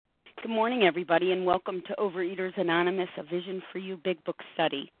Good morning, everybody, and welcome to Overeaters Anonymous, a Vision for You Big Book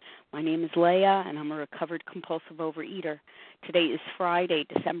Study. My name is Leah, and I'm a recovered compulsive overeater. Today is Friday,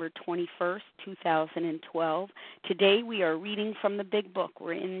 December 21st, 2012. Today we are reading from the Big Book.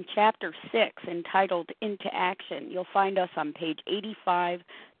 We're in Chapter 6, entitled Into Action. You'll find us on page 85,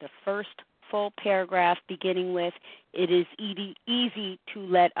 the first full paragraph beginning with, "It is easy to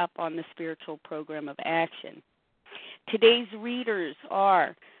let up on the spiritual program of action." Today's readers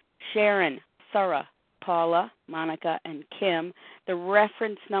are Sharon, Sarah, Paula, Monica, and Kim. The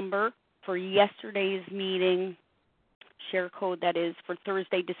reference number for yesterday's meeting, share code that is for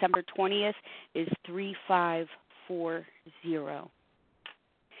Thursday, December 20th, is 3540.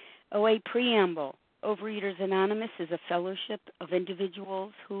 OA Preamble. Overeaters Anonymous is a fellowship of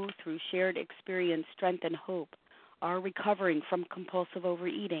individuals who, through shared experience, strength, and hope, are recovering from compulsive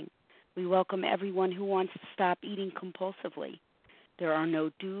overeating. We welcome everyone who wants to stop eating compulsively. There are no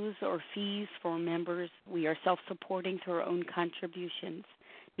dues or fees for members. We are self-supporting through our own contributions,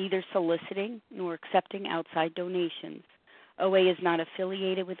 neither soliciting nor accepting outside donations. OA is not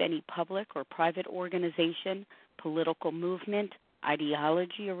affiliated with any public or private organization, political movement,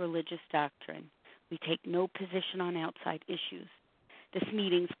 ideology, or religious doctrine. We take no position on outside issues. This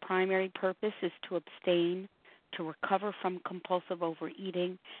meeting's primary purpose is to abstain, to recover from compulsive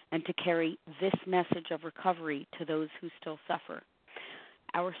overeating, and to carry this message of recovery to those who still suffer.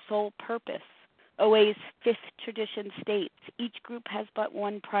 Our sole purpose. OA's fifth tradition states each group has but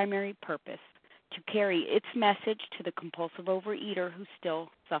one primary purpose, to carry its message to the compulsive overeater who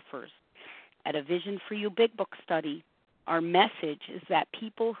still suffers. At a Vision for You Big Book study, our message is that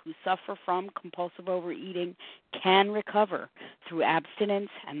people who suffer from compulsive overeating can recover through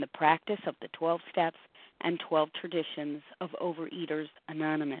abstinence and the practice of the 12 steps and 12 traditions of Overeaters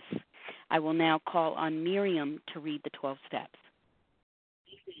Anonymous. I will now call on Miriam to read the 12 steps.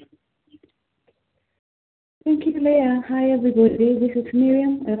 Thank you, Leah. Hi, everybody. This is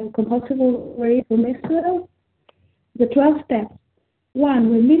Miriam, a compulsive overeater from Israel. The 12 steps.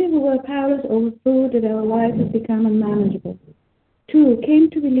 1. We immediately were powerless over food that our lives had become unmanageable. 2. Came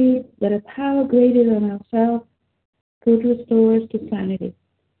to believe that a power greater than ourselves could restore us to sanity.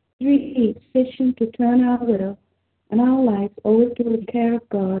 3. Decision to turn our will and our lives over to the care of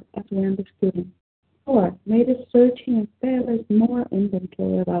God as we understood Him. 4. Made us searching and fearless more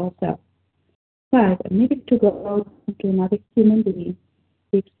inventory of ourselves. 5. Admitted to go into another human being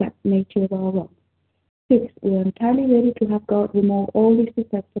the exact nature of our wrong. 6. We are entirely ready to have God remove all these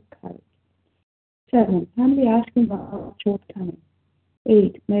defects of courage. 7. Humbly asking for our shortcomings.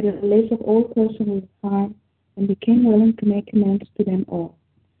 8. Made a list of all persons we harmed and became willing to make amends to them all.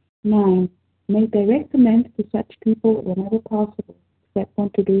 9. Made direct amends to such people whenever possible, except when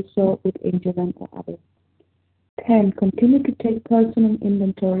to do so would injure them or others. 10. Continued to take personal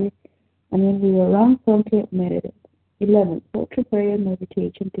inventory, and when we were wrong, promptly admitted it. 11. Torture, prayer, and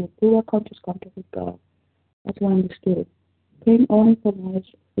meditation to improve our conscious contact with God, as we understood it. Praying only for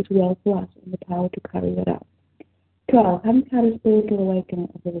knowledge His will to us and the power to carry it out. 12. Having had a spiritual awakening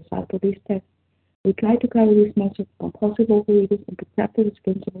as a result of these texts, we try to carry this message of compulsive overeaters and to practice its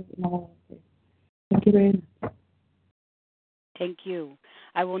principles in our lives. Thank you very much. Thank you.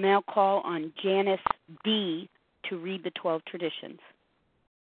 I will now call on Janice B. to read the 12 traditions.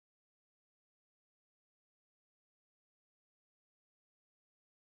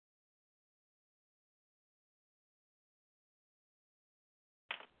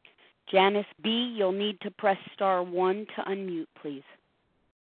 Janice B., you'll need to press star 1 to unmute, please.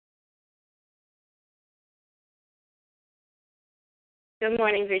 Good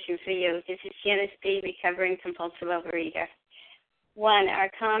morning, Vision for You. This is Janice B., recovering compulsive overeater. 1. Our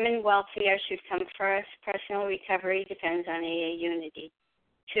common welfare should come first. Personal recovery depends on AA unity.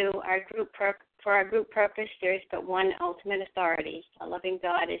 2. For our group purpose, there is but one ultimate authority, a loving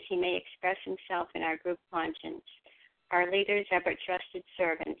God as He may express Himself in our group conscience. Our leaders are but trusted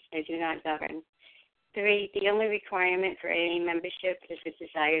servants. They do not govern. 3. The only requirement for AA membership is a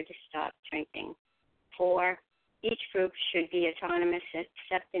desire to stop drinking. 4. Each group should be autonomous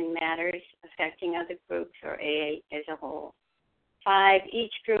except in matters affecting other groups or AA as a whole. 5.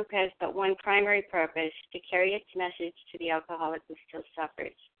 Each group has but one primary purpose, to carry its message to the alcoholic who still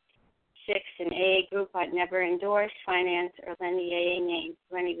suffers. 6. An AA group ought never endorse, finance, or lend the AA name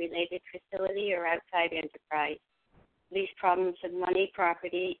to any related facility or outside enterprise. These problems of money,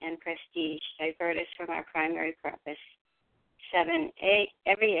 property, and prestige divert us from our primary purpose. 7.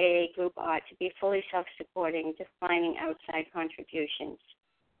 Every AA group ought to be fully self-supporting, declining outside contributions.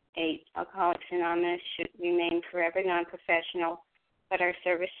 8. Alcoholics Anonymous should remain forever non-professional, but our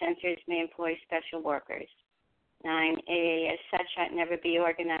service centers may employ special workers. 9. AA as such ought never be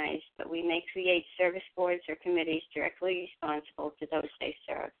organized, but we may create service boards or committees directly responsible to those they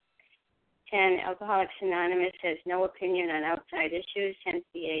serve. 10. Alcoholics Anonymous has no opinion on outside issues, hence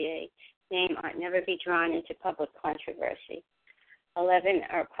the AA name ought never be drawn into public controversy. 11.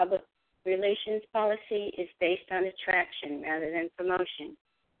 Our public relations policy is based on attraction rather than promotion.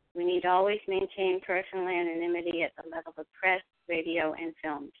 We need always maintain personal anonymity at the level of press, radio, and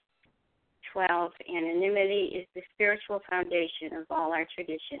films. 12. Anonymity is the spiritual foundation of all our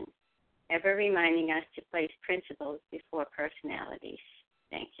traditions, ever reminding us to place principles before personalities.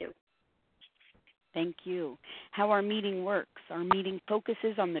 Thank you. Thank you. How our meeting works. Our meeting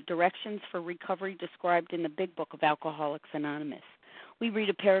focuses on the directions for recovery described in the Big Book of Alcoholics Anonymous. We read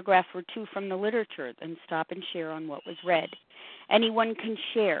a paragraph or two from the literature, then stop and share on what was read. Anyone can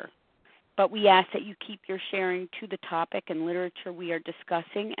share, but we ask that you keep your sharing to the topic and literature we are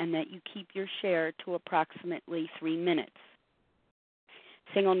discussing and that you keep your share to approximately 3 minutes.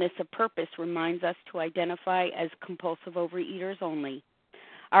 Singleness of purpose reminds us to identify as compulsive overeaters only.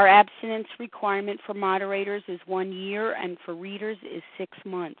 Our abstinence requirement for moderators is 1 year and for readers is 6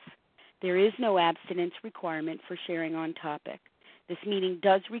 months. There is no abstinence requirement for sharing on topic. This meeting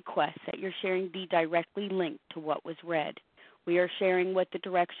does request that your sharing be directly linked to what was read. We are sharing what the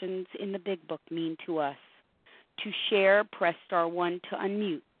directions in the Big Book mean to us. To share, press star 1 to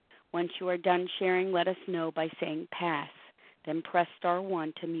unmute. Once you are done sharing, let us know by saying pass. Then press star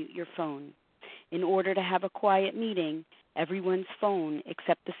 1 to mute your phone. In order to have a quiet meeting, everyone's phone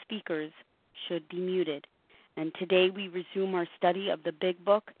except the speaker's should be muted. And today we resume our study of the Big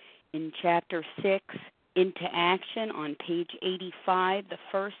Book in Chapter 6, Into Action, on page 85, the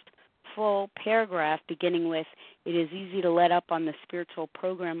first full paragraph beginning with, "It is easy to let up on the spiritual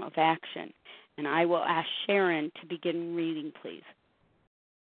program of action." And I will ask Sharon to begin reading, please.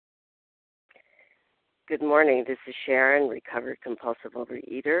 Good morning. This is Sharon, recovered compulsive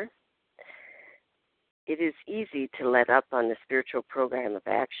overeater. It is easy to let up on the spiritual program of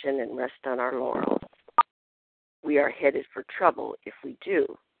action and rest on our laurels. We are headed for trouble if we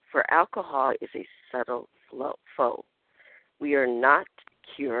do, for alcohol is a subtle foe. We are not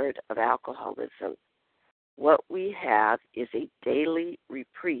cured of alcoholism. What we have is a daily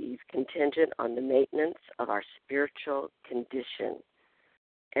reprieve contingent on the maintenance of our spiritual condition.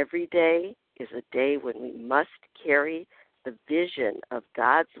 Every day is a day when we must carry the vision of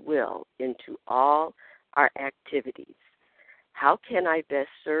God's will into all our activities. How can I best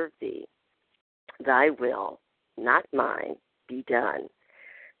serve thee? Thy will, not mine, be done.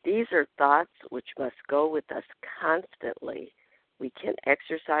 These are thoughts which must go with us constantly. We can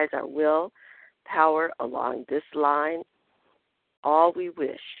exercise our will power along this line all we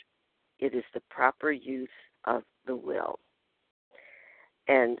wish. It is the proper use of the will.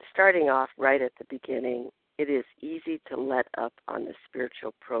 And starting off right at the beginning, it is easy to let up on the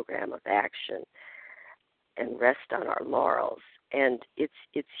spiritual program of action and rest on our laurels. And it's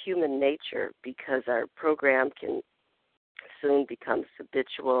human nature because our program can soon become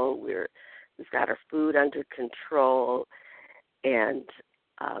habitual. We've got our food under control, and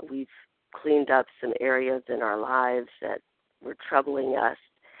we've cleaned up some areas in our lives that were troubling us.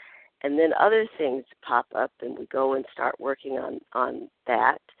 And then other things pop up, and we go and start working on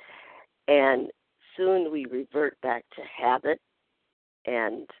that. And soon we revert back to habit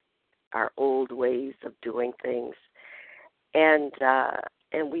and our old ways of doing things. And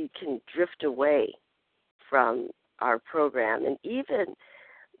we can drift away from our program. And even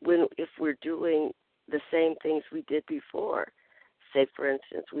if we're doing the same things we did before, say, for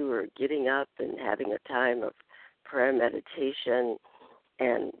instance, we were getting up and having a time of prayer meditation,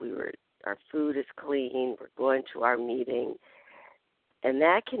 and our food is clean, we're going to our meeting, and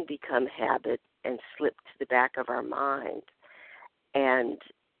that can become habit and slip to the back of our mind. And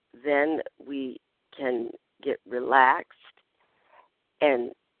then we can get relaxed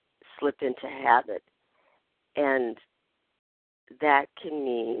and slip into habit. And that can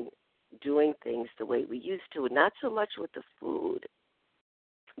mean doing things the way we used to, not so much with the food,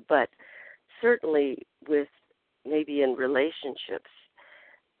 but certainly with maybe in relationships.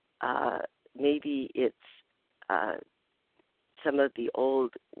 Maybe it's some of the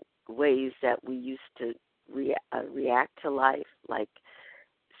old ways that we used to react to life, like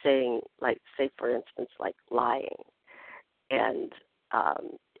say, for instance, like lying. And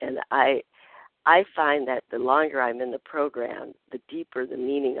I find that the longer I'm in the program, the deeper the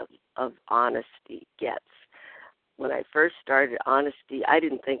meaning of honesty gets. When I first started honesty, I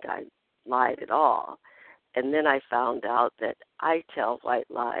didn't think I lied at all. And then I found out that I tell white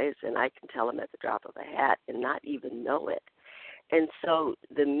lies, and I can tell them at the drop of a hat and not even know it. And so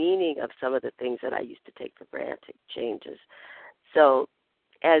the meaning of some of the things that I used to take for granted changes. So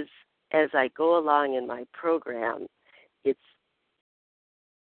as I go along in my program, it's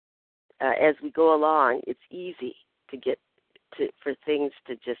as we go along, it's easy for things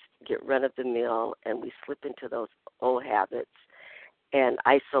to just get run of the mill, and we slip into those old habits and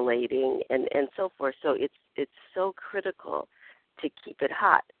isolating and so forth. So it's so critical to keep it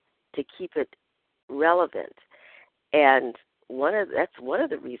hot, to keep it relevant. And that's one of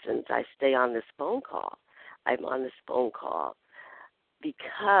the reasons I stay on this phone call. I'm on this phone call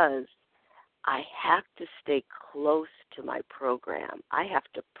because I have to stay close to my program. I have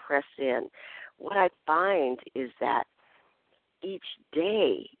to press in. What I find is that each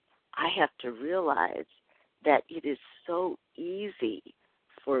day I have to realize that it is so easy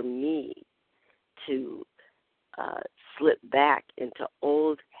for me to slip back into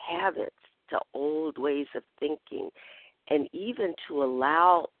old habits, to old ways of thinking, and even to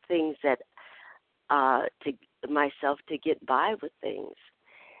allow things that myself to get by with things.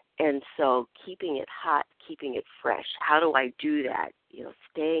 And so keeping it hot, keeping it fresh. How do I do that?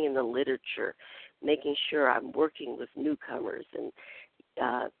 Staying in the literature, making sure I'm working with newcomers and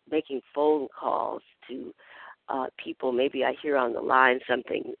making phone calls to people. Maybe I hear on the line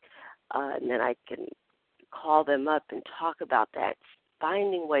something, and then I can call them up and talk about that,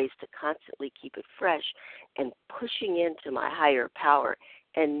 finding ways to constantly keep it fresh and pushing into my higher power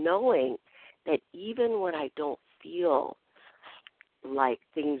and knowing that even when I don't feel like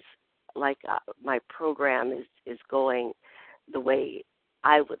things like my program is going the way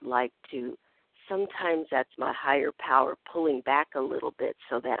I would like to, sometimes that's my higher power pulling back a little bit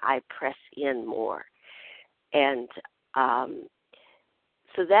so that I press in more. And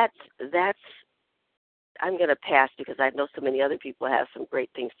so that's I'm going to pass because I know so many other people have some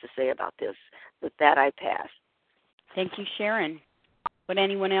great things to say about this. With that, I pass. Thank you, Sharon. Would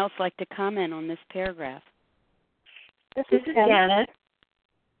anyone else like to comment on this paragraph? This is Janet.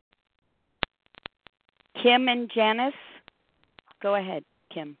 Kim and Janice, go ahead,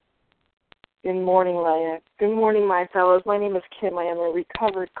 Kim. Good morning, Leah. Good morning, my fellows. My name is Kim. I am a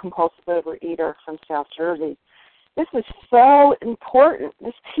recovered compulsive overeater from South Jersey. This is so important.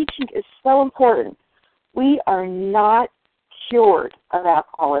 This teaching is so important. We are not cured of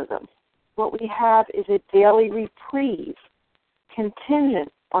alcoholism. What we have is a daily reprieve contingent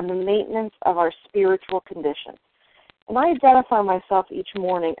on the maintenance of our spiritual condition. And I identify myself each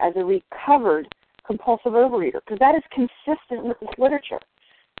morning as a recovered compulsive overeater because that is consistent with this literature.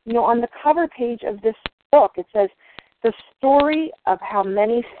 On the cover page of this book, it says, the story of how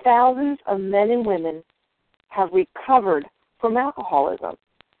many thousands of men and women have recovered from alcoholism.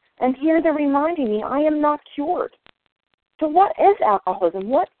 And here they're reminding me I am not cured. So what is alcoholism?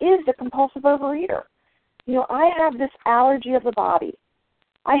 What is the compulsive overeater? I have this allergy of the body.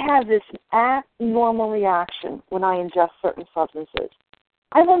 I have this abnormal reaction when I ingest certain substances.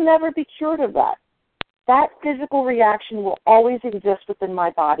 I will never be cured of that. That physical reaction will always exist within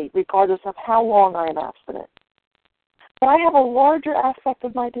my body, regardless of how long I am abstinent. But I have a larger aspect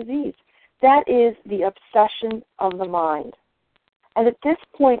of my disease. That is the obsession of the mind. And at this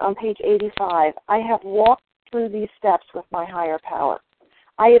point on page 85, I have walked through these steps with my higher power.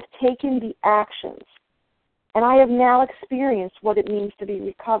 I have taken the actions, and I have now experienced what it means to be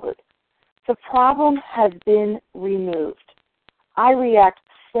recovered. The problem has been removed. I react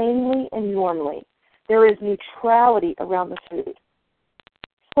sanely and normally. There is neutrality around the food.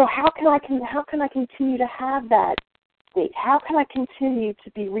 So how can I continue to have that state? How can I continue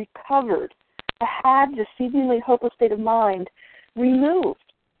to be recovered, to have this seemingly hopeless state of mind removed?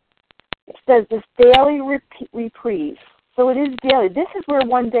 It says this daily reprieve. So it is daily. This is where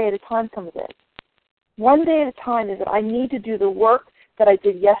one day at a time comes in. One day at a time is that I need to do the work that I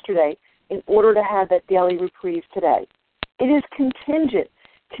did yesterday in order to have that daily reprieve today. It is contingent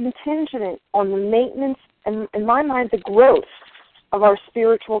on the maintenance and, in my mind, the growth of our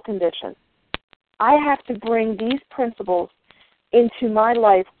spiritual condition. I have to bring these principles into my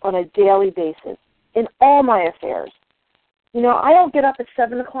life on a daily basis in all my affairs. I don't get up at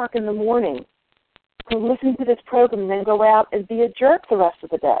 7 o'clock in the morning to listen to this program and then go out and be a jerk the rest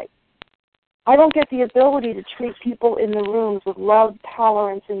of the day. I don't get the ability to treat people in the rooms with love,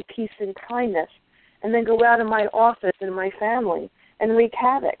 tolerance, and peace and kindness and then go out in my office and my family and wreak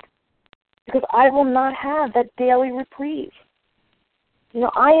havoc, because I will not have that daily reprieve.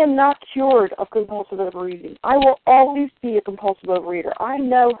 I am not cured of compulsive overeating. I will always be a compulsive overeater. I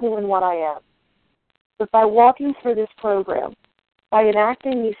know who and what I am. But by walking through this program, by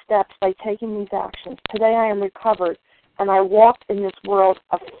enacting these steps, by taking these actions, today I am recovered, and I walk in this world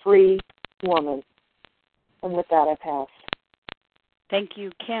a free woman. And with that, I pass. Thank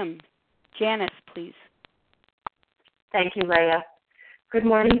you, Kim. Janice, please. Thank you, Leah. Good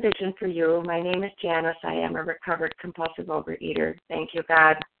morning, Vision for You. My name is Janice. I am a recovered compulsive overeater. Thank you,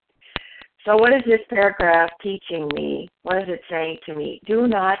 God. So what is this paragraph teaching me? What is it saying to me? Do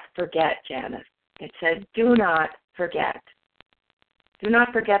not forget, Janice. It says, do not forget. Do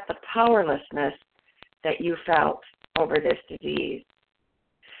not forget the powerlessness that you felt over this disease.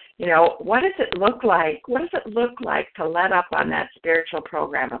 You know, what does it look like? What does it look like to let up on that spiritual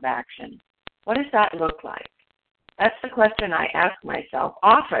program of action? What does that look like? That's the question I ask myself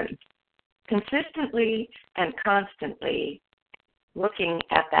often, consistently and constantly, looking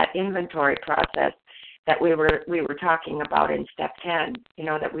at that inventory process that we were talking about in step 10, you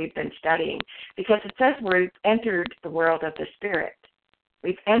know, that we've been studying. Because it says we've entered the world of the Spirit.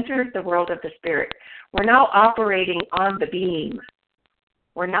 We've entered the world of the Spirit. We're now operating on the beam.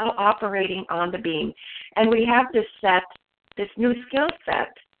 We're now operating on the beam. And we have this new skill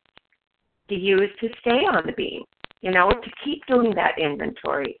set to use to stay on the beam, you know, to keep doing that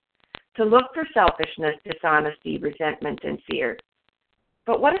inventory, to look for selfishness, dishonesty, resentment, and fear.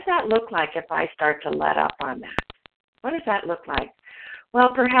 But what does that look like if I start to let up on that? What does that look like? Well,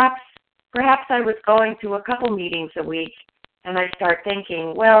 perhaps I was going to a couple meetings a week, and I start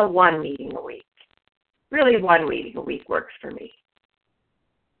thinking, well, one meeting a week. Really, one meeting a week works for me.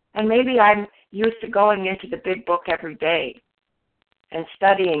 And maybe I'm used to going into the big book every day and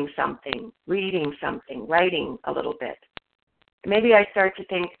studying something, reading something, writing a little bit. Maybe I start to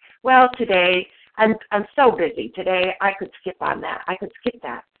think, well, today I'm so busy. Today I could skip on that. I could skip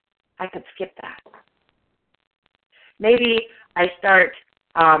that. I could skip that. Maybe I start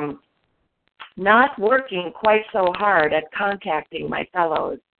not working quite so hard at contacting my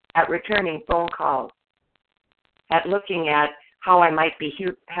fellows, at returning phone calls, at looking at how I might be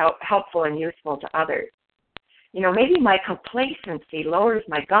helpful and useful to others. You know, maybe my complacency lowers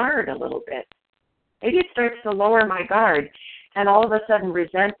my guard a little bit. Maybe it starts to lower my guard, and all of a sudden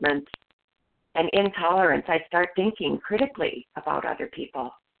resentment and intolerance, I start thinking critically about other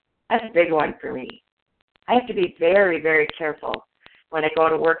people. That's a big one for me. I have to be very, very careful when I go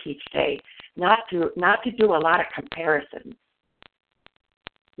to work each day not to do a lot of comparisons,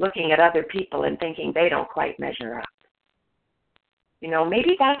 looking at other people and thinking they don't quite measure up. You know,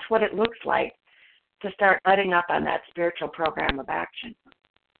 maybe that's what it looks like to start letting up on that spiritual program of action.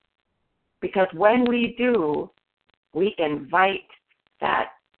 Because when we do, we invite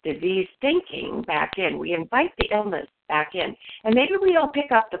that disease thinking back in. We invite the illness back in. And maybe we don't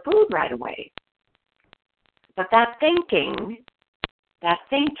pick up the food right away. But that thinking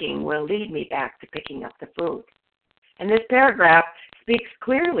will lead me back to picking up the food. And this paragraph speaks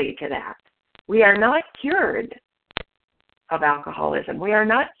clearly to that. We are not cured of alcoholism. We are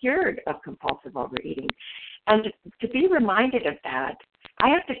not cured of compulsive overeating. And to be reminded of that, I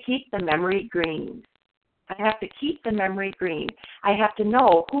have to keep the memory green. I have to keep the memory green. I have to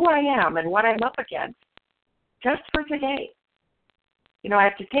know who I am and what I'm up against just for today. You know, I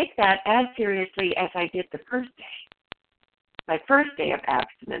have to take that as seriously as I did the first day. My first day of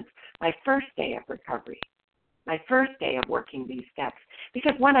abstinence, my first day of recovery, my first day of working these steps.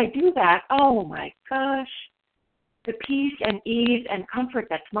 Because when I do that, oh my gosh, the peace and ease and comfort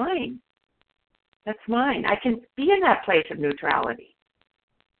that's mine. That's mine. I can be in that place of neutrality.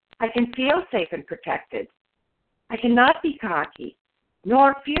 I can feel safe and protected. I cannot be cocky,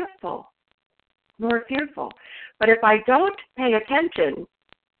 nor fearful. But if I don't pay attention,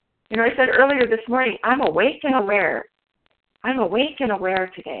 you know, I said earlier this morning, I'm awake and aware. I'm awake and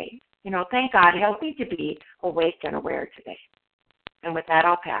aware today. You know, thank God, help me to be awake and aware today. And with that,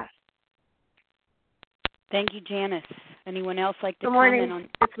 I'll pass. Thank you, Janice. Anyone else like to comment on? Good morning.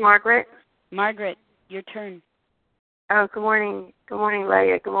 It's Margaret. Margaret, your turn. Oh, good morning. Good morning,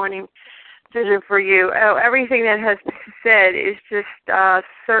 Leah. Good morning, Vision for You. Oh, everything that has been said is just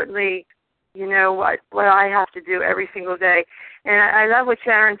certainly, you know, what I have to do every single day. And I love what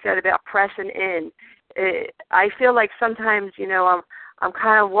Sharon said about pressing in. I feel like sometimes, you know, I'm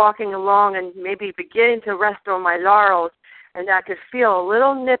kind of walking along and maybe beginning to rest on my laurels, and I could feel a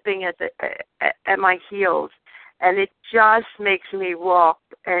little nipping at my heels, and it just makes me walk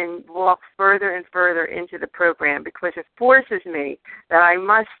further and further into the program because it forces me that I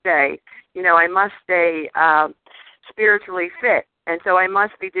must stay, you know, I must stay spiritually fit, and so I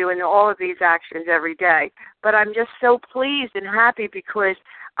must be doing all of these actions every day. But I'm just so pleased and happy because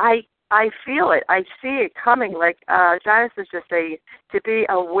I feel it. I see it coming, like Janice was just saying, to be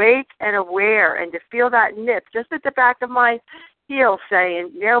awake and aware and to feel that nip just at the back of my heel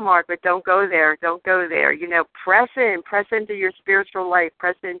saying, no, Margaret, don't go there, don't go there. You know, press into your spiritual life,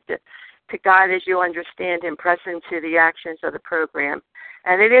 press into to God as you understand Him, press into the actions of the program.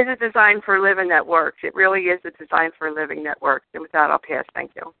 And it is a design for living that works. It really is a design for living that works. And with that, I'll pass.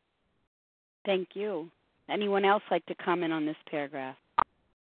 Thank you. Thank you. Anyone else like to comment on this paragraph?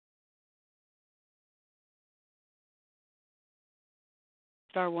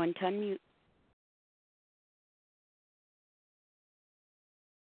 Star 1 to unmute.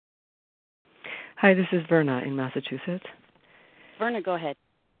 Hi, this is Verna in Massachusetts. Verna, go ahead.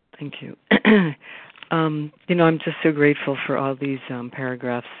 Thank you. I'm just so grateful for all these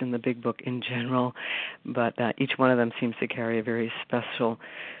paragraphs in the big book in general, but each one of them seems to carry a very special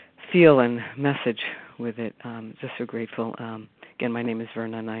feel and message with it. Just so grateful. Again, my name is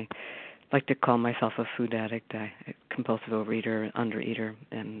Verna, and I like to call myself a food addict, a compulsive overeater, undereater,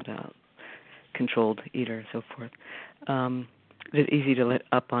 and controlled eater, so forth. It's easy to let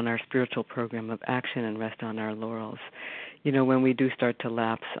up on our spiritual program of action and rest on our laurels. When we do start to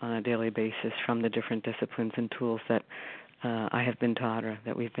lapse on a daily basis from the different disciplines and tools that I have been taught or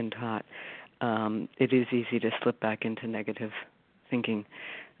that we've been taught, it is easy to slip back into negative thinking,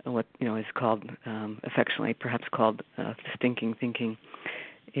 what is called affectionately perhaps called stinking thinking.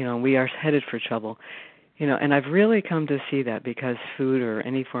 We are headed for trouble. And I've really come to see that because food or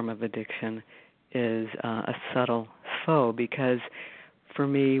any form of addiction is a subtle foe, because for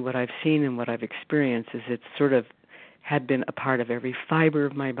me, what I've seen and what I've experienced is it's sort of had been a part of every fiber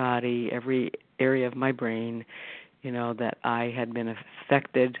of my body, every area of my brain, that I had been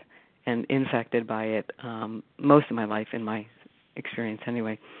affected and infected by it most of my life, in my experience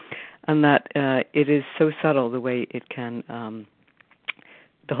anyway. And that it is so subtle the way it can,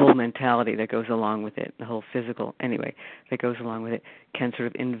 the whole mentality that goes along with it, the whole physical anyway that goes along with it, can sort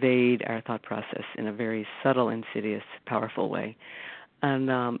of invade our thought process in a very subtle, insidious, powerful way.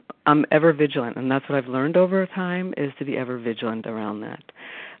 And I'm ever vigilant, and that's what I've learned over time, is to be ever vigilant around that,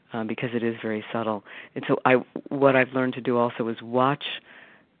 because it is very subtle. And so what I've learned to do also is watch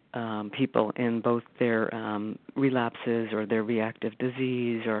people in both their relapses or their reactive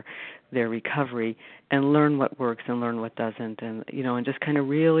disease or their recovery, and learn what works and learn what doesn't, and and just kind of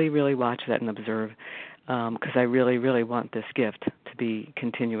really, really watch that and observe, because I really, really want this gift to be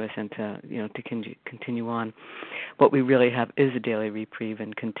continuous and to continue on. What we really have is a daily reprieve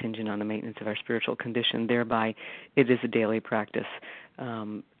and contingent on the maintenance of our spiritual condition. Thereby, it is a daily practice.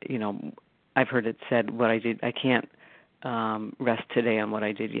 I've heard it said, what I did, I can't rest today on what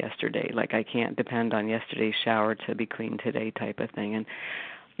I did yesterday. Like I can't depend on yesterday's shower to be clean today, type of thing. And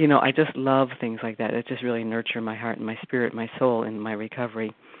I just love things like that. It just really nurture my heart and my spirit, my soul in my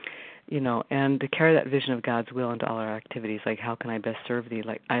recovery. And to carry that vision of God's will into all our activities, like how can I best serve Thee?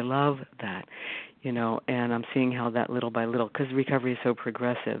 Like I love that, and I'm seeing how that little by little, because recovery is so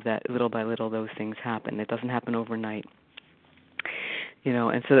progressive, that little by little those things happen. It doesn't happen overnight.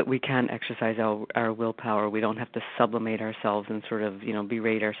 And so that we can exercise our willpower. We don't have to sublimate ourselves and sort of,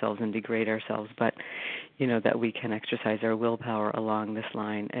 berate ourselves and degrade ourselves, but, that we can exercise our willpower along this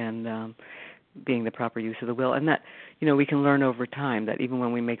line and being the proper use of the will. And that, we can learn over time that even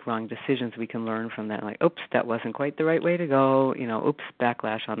when we make wrong decisions, we can learn from that, like, oops, that wasn't quite the right way to go, oops,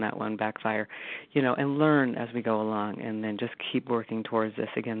 backlash on that one, backfire, and learn as we go along, and then just keep working towards this,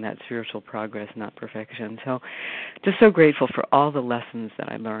 again, that spiritual progress, not perfection. So just so grateful for all the lessons that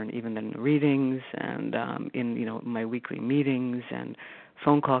I learned, even in the readings and in, my weekly meetings and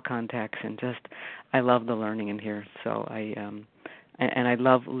phone call contacts, and just, I love the learning in here. So I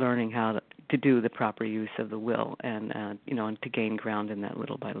love learning how to do the proper use of the will, and and to gain ground in that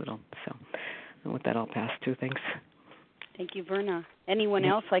little by little. So, and with that, I'll pass too. Thanks. Thank you, Verna. Anyone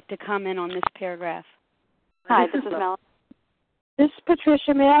else like to comment on this paragraph? Hi, this is Mel. This is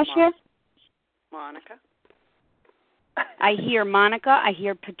Patricia. May I ask you? Monica. I hear Monica. I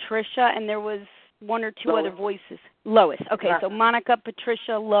hear Patricia, and there was one or two other voices. Lois. Okay, so Monica,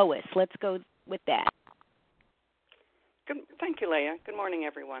 Patricia, Lois. Let's go with that. Thank you, Leah. Good morning,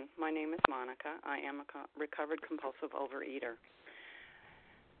 everyone. My name is Monica. I am a recovered compulsive overeater.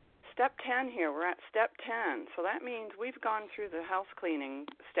 Step 10 here. We're at step 10. So that means we've gone through the house cleaning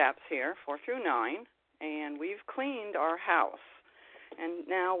steps here, 4 through 9, and we've cleaned our house. And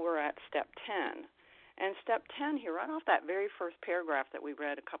now we're at step 10. And step 10 here, right off that very first paragraph that we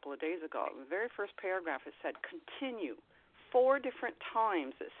read a couple of days ago, the very first paragraph, it said continue. 4 different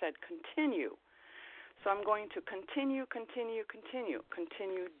times it said continue. So I'm going to continue. Continue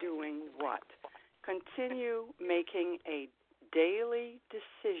doing what? Continue making a daily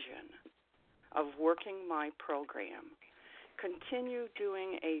decision of working my program. Continue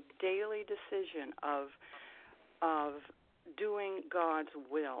doing a daily decision of doing God's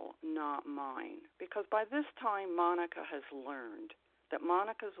will, not mine. Because by this time, Monica has learned that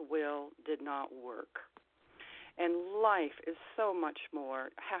Monica's will did not work. And life is so much more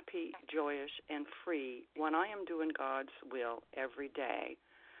happy, joyous, and free when I am doing God's will every day.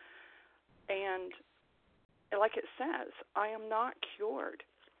 And like it says, I am not cured.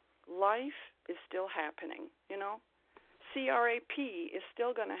 Life is still happening, CRAP is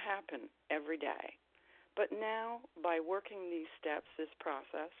still going to happen every day. But now, by working these steps, this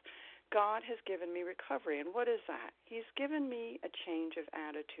process, God has given me recovery. And what is that? He's given me a change of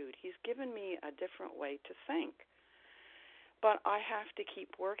attitude. He's given me a different way to think. But I have to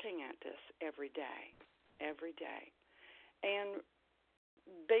keep working at this every day. And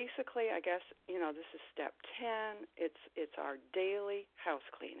basically, I guess, this is step 10. It's our daily house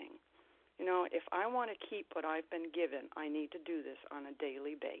cleaning. If I want to keep what I've been given, I need to do this on a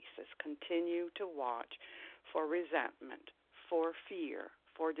daily basis. Continue to watch for resentment, for fear,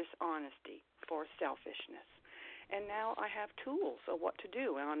 for dishonesty, for selfishness. And now I have tools of what to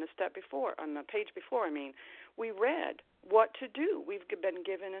do. And on the page before, we read what to do. We've been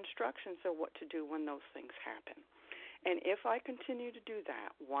given instructions of what to do when those things happen. And if I continue to do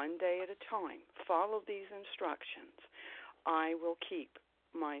that one day at a time, follow these instructions, I will keep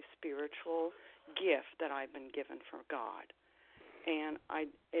my spiritual gift that I've been given from God. And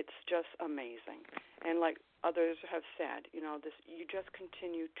it's just amazing. And like others have said, you just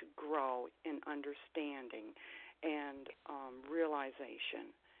continue to grow in understanding and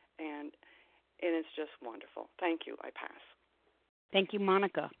realization. And it's just wonderful. Thank you. I pass. Thank you,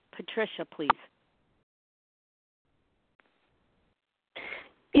 Monica. Patricia, please.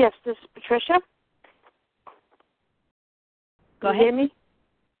 Yes, this is Patricia. Go ahead. You hear me?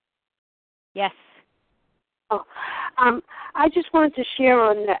 Yes. Oh, I just wanted to share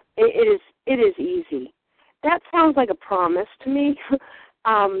on that. It is easy. That sounds like a promise to me,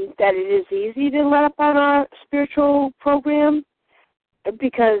 that it is easy to let up on our spiritual program,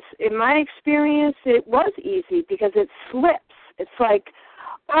 because in my experience it was easy because it slips. It's like,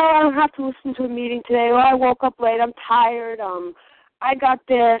 I don't have to listen to a meeting today, or I woke up late, I'm tired, I got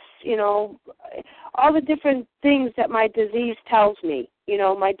this, all the different things that my disease tells me.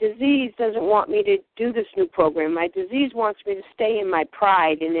 My disease doesn't want me to do this new program. My disease wants me to stay in my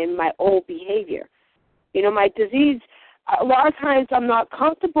pride and in my old behavior. My disease, a lot of times I'm not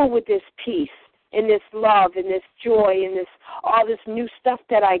comfortable with this peace and this love and this joy and all this new stuff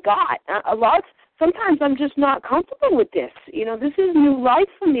that I got. Sometimes I'm just not comfortable with this. This is new life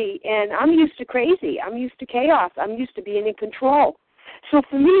for me, and I'm used to crazy. I'm used to chaos. I'm used to being in control. So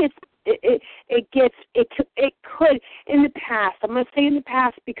for me, it could in the past. I'm going to say in the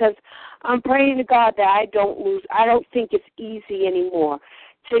past because I'm praying to God that I don't think it's easy anymore.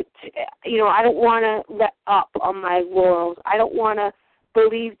 I don't want to let up on my laurels. I don't want to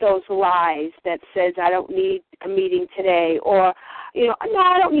believe those lies that says I don't need a meeting today, or no,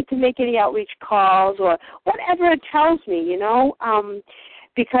 I don't need to make any outreach calls, or whatever it tells me.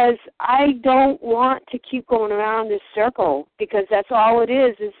 Because I don't want to keep going around this circle, because that's all it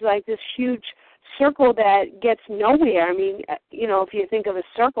is. It's like this huge circle that gets nowhere. If you think of a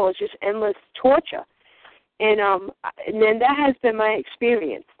circle, it's just endless torture. And then that has been my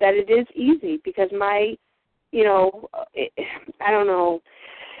experience, that it is easy because I don't know.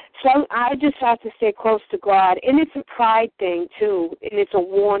 So I just have to stay close to God. And it's a pride thing, too. And it's a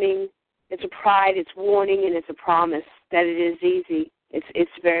warning. It's a pride, it's warning, and it's a promise that it is easy.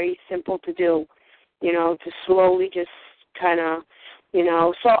 It's very simple to do, to slowly just kind of,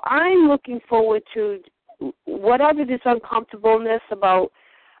 So I'm looking forward to whatever this uncomfortableness about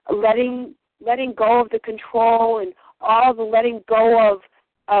letting go of the control and all the letting go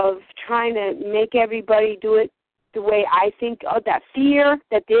of trying to make everybody do it the way I think, that fear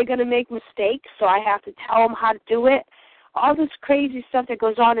that they're going to make mistakes, so I have to tell them how to do it. All this crazy stuff that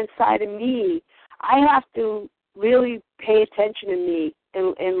goes on inside of me, I have to really pay attention to me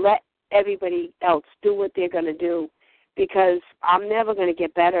and let everybody else do what they're going to do, because I'm never going to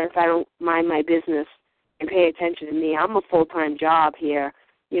get better if I don't mind my business and pay attention to me. I'm a full-time job here,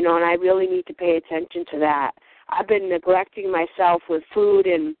 and I really need to pay attention to that. I've been neglecting myself with food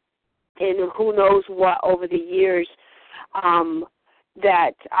and who knows what over the years,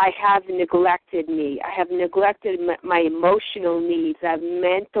 that I have neglected me. I have neglected my emotional needs, I have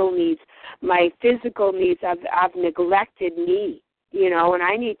mental needs, my physical needs. I've neglected me, and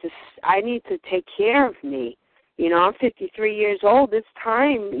I need to take care of me. I'm 53 years old. It's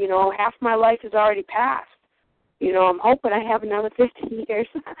time, half my life has already passed. I'm hoping I have another 15 years,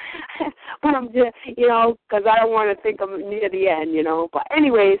 but I'm just, because I don't want to think I'm near the end, But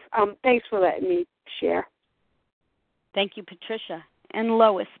anyways, thanks for letting me share. Thank you, Patricia. And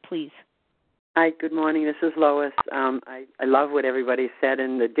Lois, please. Hi, good morning. This is Lois. I love what everybody said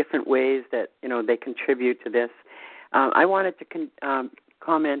and the different ways that they contribute to this. I wanted to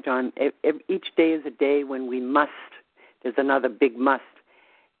comment on each day is a day when we must. There's another big must.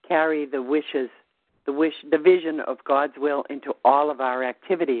 Carry the vision of God's will into all of our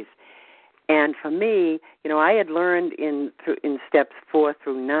activities. And for me, I had learned in steps 4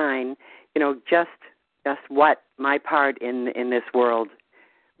 through 9, just what my part in this world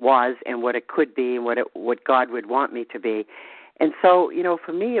was and what it could be and what God would want me to be. And so,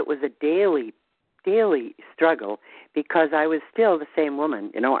 for me it was a daily struggle because I was still the same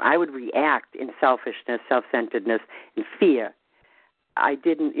woman. I would react in selfishness, self-centeredness, and fear. I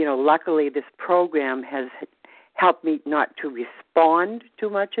didn't, luckily this program has helped me not to respond too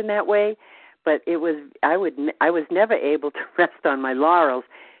much in that way, but I was never able to rest on my laurels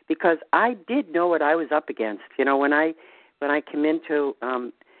because I did know what I was up against. When I came into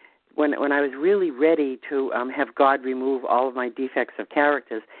when I was really ready to have God remove all of my defects of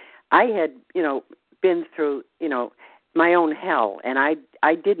characters, I had, been through, my own hell, and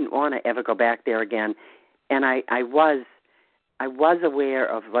I didn't want to ever go back there again. And I was aware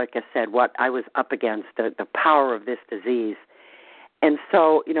of, like I said, what I was up against, the power of this disease. And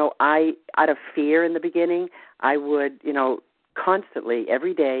so, I, out of fear in the beginning, I would, constantly,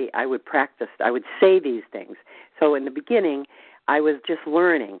 every day, I would practice. I would say these things. So in the beginning, I was just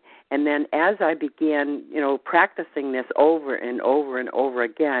learning. And then as I began, practicing this over and over and over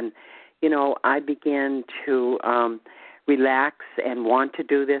again, I began to relax and want to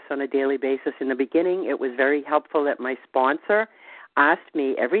do this on a daily basis. In the beginning, it was very helpful that my sponsor asked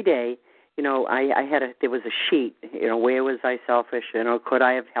me every day, there was a sheet, where was I selfish, could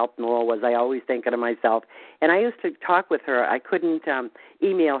I have helped more, was I always thinking of myself? And I used to talk with her. I couldn't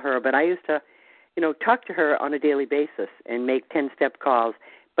email her, but I used to, talk to her on a daily basis and make 10-step calls.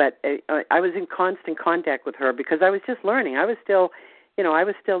 But I was in constant contact with her because I was just learning. I was still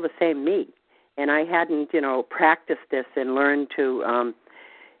the same me. And I hadn't, practiced this and learned to,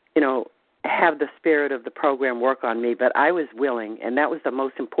 have the spirit of the program work on me. But I was willing, and that was the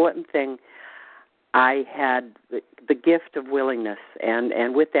most important thing. I had the gift of willingness.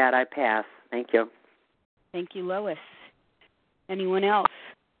 And with that, I pass. Thank you. Thank you, Lois. Anyone else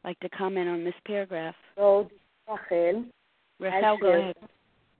like to comment on this paragraph? So, Rachel. Rachel, go ahead.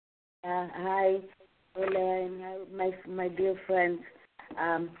 Hi, Ola, and my dear friends.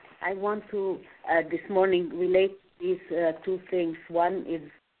 I want to, this morning, relate these two things. One is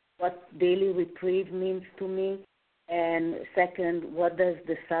what daily reprieve means to me, and second, what does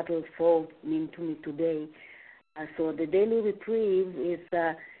the subtle fold mean to me today? So the daily reprieve is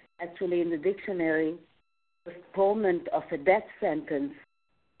actually in the dictionary, postponement of a death sentence.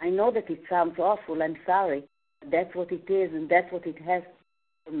 I know that it sounds awful, I'm sorry, but that's what it is, and that's what it has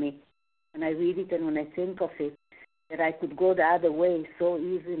for me. When I read it and when I think of it, that I could go the other way so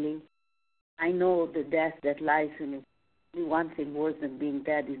easily. I know the death that lies in it. Only one thing worse than being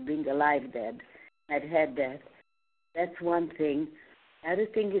dead is being alive dead. I've had that. That's one thing. The other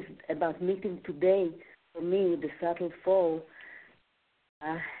thing is about meeting today. For me, the subtle fall,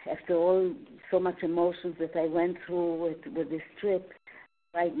 after all, so much emotions that I went through with this trip,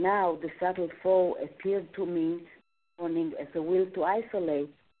 right now, the subtle fall appeared to me this morning as a will to isolate.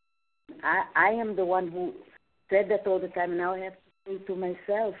 I am the one who said that all the time. Now I have to say it to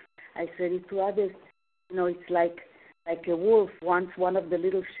myself. I said it to others. It's like a wolf wants one of the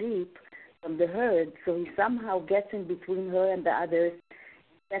little sheep from the herd, so he somehow gets in between her and the others,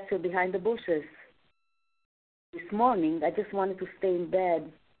 gets her behind the bushes. This morning, I just wanted to stay in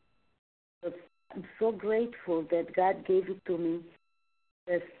bed. But I'm so grateful that God gave it to me.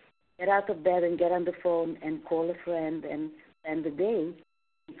 Just get out of bed and get on the phone and call a friend and spend the day,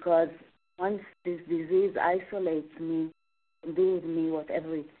 because once this disease isolates me, it can do with me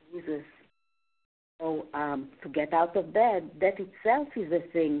whatever it pleases. So to get out of bed, that itself is a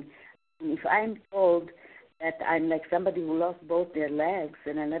thing. And if I'm told that I'm like somebody who lost both their legs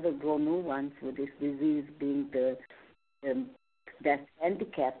and I never grow new ones with this disease being that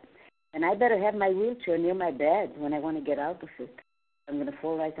handicap, and I better have my wheelchair near my bed when I want to get out of it. I'm going to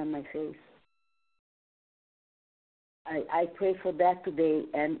fall right on my face. I pray for that today,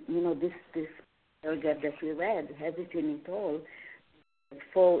 and this paragraph that we read has it in it all. The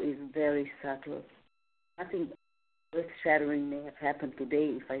fall is very subtle. Nothing earth-shattering may have happened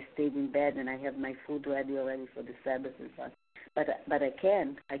today if I stayed in bed and I have my food ready already for the Sabbath and so on. But I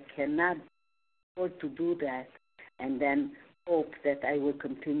cannot afford to do that and then hope that I will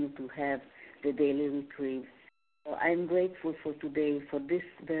continue to have the daily reprieve. So I'm grateful for today, for this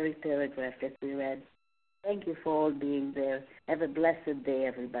very paragraph that we read. Thank you for all being there. Have a blessed day,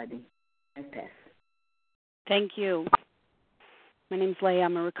 everybody. I pass. Thank you. My name's Leah.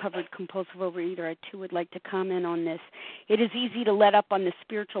 I'm a recovered compulsive overeater. I, too, would like to comment on this. It is easy to let up on the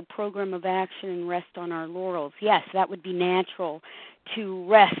spiritual program of action and rest on our laurels. Yes, that would be natural, to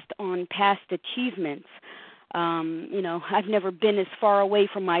rest on past achievements. I've never been as far away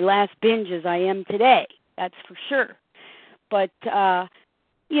from my last binge as I am today. That's for sure. But,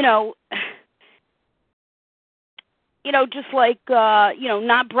 just like,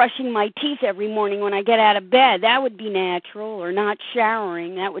 not brushing my teeth every morning when I get out of bed, that would be natural, or not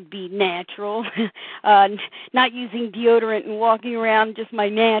showering, that would be natural. Not using deodorant and walking around just my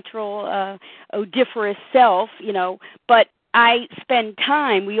natural odoriferous self, but I spend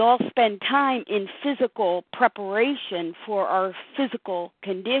time, we all spend time in physical preparation for our physical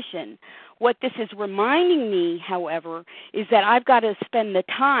condition. What this is reminding me, however, is that I've got to spend the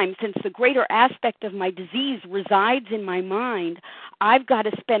time, since the greater aspect of my disease resides in my mind, I've got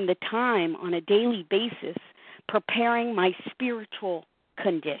to spend the time on a daily basis preparing my spiritual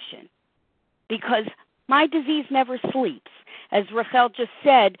condition. Because my disease never sleeps. As Rachel just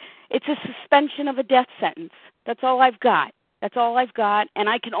said, it's a suspension of a death sentence. That's all I've got. That's all I've got, and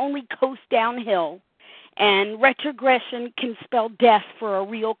I can only coast downhill. And retrogression can spell death for a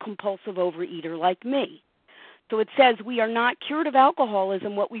real compulsive overeater like me. So it says we are not cured of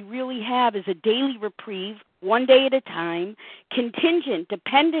alcoholism. What we really have is a daily reprieve, one day at a time, contingent,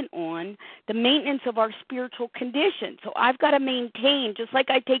 dependent on the maintenance of our spiritual condition. So I've got to maintain, just like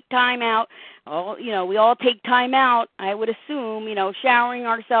I take time out, we all take time out, I would assume, showering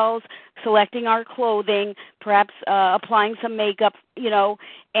ourselves, selecting our clothing, perhaps applying some makeup,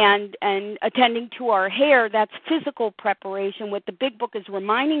 and attending to our hair. That's physical preparation. What the Big Book is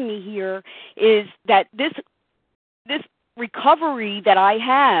reminding me here is that this recovery that I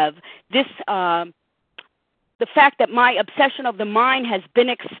have, the fact that my obsession of the mind has been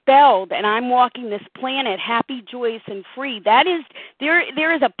expelled and I'm walking this planet happy, joyous, and free, that is,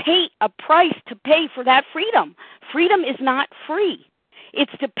 there is a price to pay for that freedom. Freedom is not free.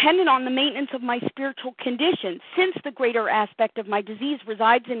 It's dependent on the maintenance of my spiritual condition. Since the greater aspect of my disease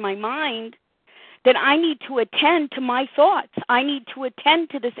resides in my mind, then I need to attend to my thoughts. I need to attend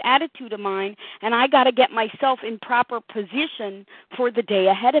to this attitude of mine, and I got to get myself in proper position for the day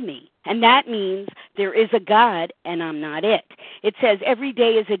ahead of me. And that means there is a God, and I'm not it. It says every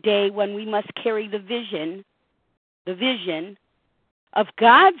day is a day when we must carry the vision of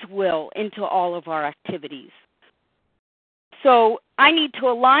God's will into all of our activities. So I need to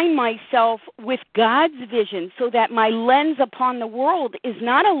align myself with God's vision so that my lens upon the world is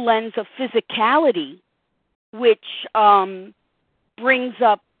not a lens of physicality, which brings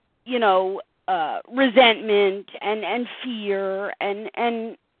up, resentment and fear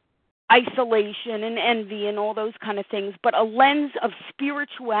and isolation and envy and all those kind of things, but a lens of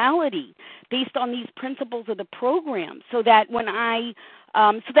spirituality based on these principles of the program, so that when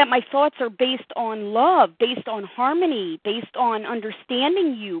so that my thoughts are based on love, based on harmony, based on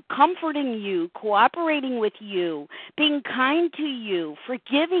understanding you, comforting you, cooperating with you, being kind to you,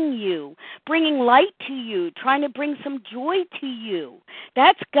 forgiving you, bringing light to you, trying to bring some joy to you.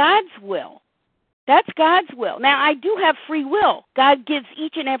 That's God's will. That's God's will. Now, I do have free will. God gives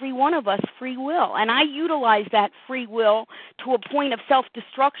each and every one of us free will, and I utilize that free will to a point of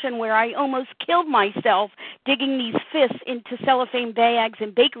self-destruction where I almost killed myself digging these fists into cellophane bags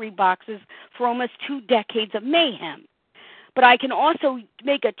and bakery boxes for almost 2 decades of mayhem. But I can also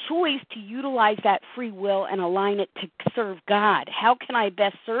make a choice to utilize that free will and align it to serve God. How can I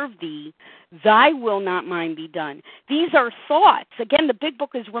best serve thee? Thy will, not mine, be done. These are thoughts. Again, the Big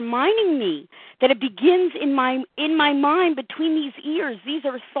Book is reminding me that it begins in my mind between these ears. These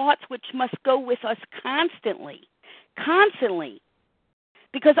are thoughts which must go with us constantly.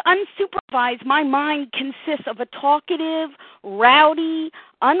 Because unsupervised, my mind consists of a talkative, rowdy,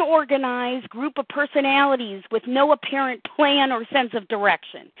 unorganized group of personalities with no apparent plan or sense of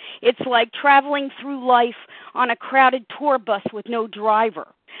direction. It's like traveling through life on a crowded tour bus with no driver.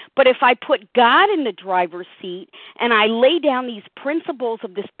 But if I put God in the driver's seat and I lay down these principles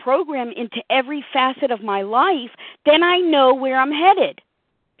of this program into every facet of my life, then I know where I'm headed.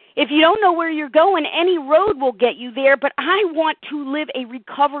 If you don't know where you're going, any road will get you there, but I want to live a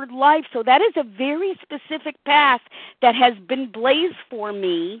recovered life. So that is a very specific path that has been blazed for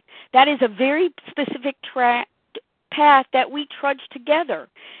me. That is a very specific path that we trudge together.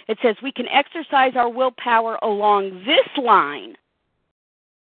 It says we can exercise our willpower along this line,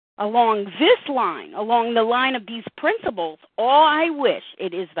 along the line of these principles. All I wish,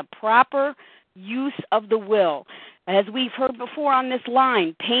 it is the proper use of the will. As we've heard before on this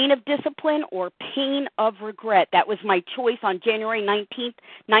line, pain of discipline or pain of regret. That was my choice on January 19th,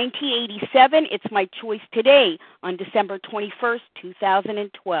 1987. It's my choice today on December 21st,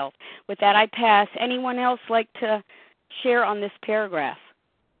 2012. With that, I pass. Anyone else like to share on this paragraph?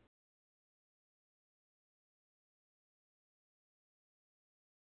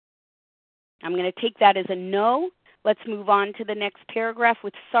 I'm going to take that as a no. Let's move on to the next paragraph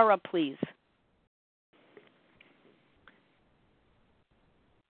with Sarah, please.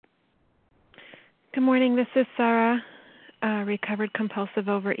 Good morning. This is Sarah, recovered compulsive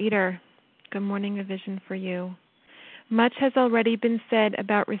overeater. Good morning, a vision for you. Much has already been said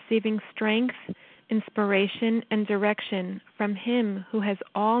about receiving strength, inspiration, and direction from Him who has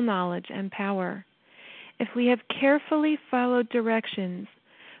all knowledge and power. If we have carefully followed directions,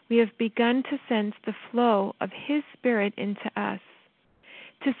 we have begun to sense the flow of His Spirit into us.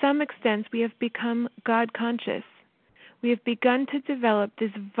 To some extent, we have become God-conscious. We have begun to develop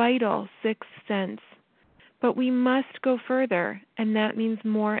this vital sixth sense. But we must go further, and that means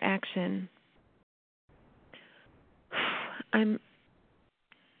more action. I'm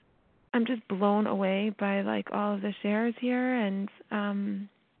just blown away by all of the shares here, and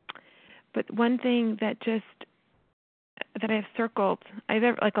but one thing that I have circled, I've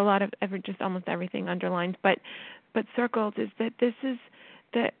just almost everything underlined, but circled is that this is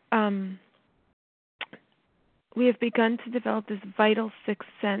that we have begun to develop this vital sixth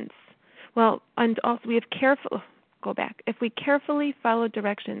sense. Well, and also we have if we carefully follow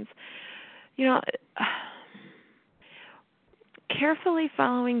directions, carefully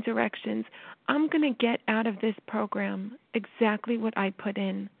following directions, I'm going to get out of this program exactly what I put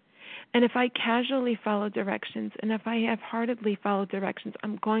in. And if I casually follow directions, and if I half-heartedly follow directions,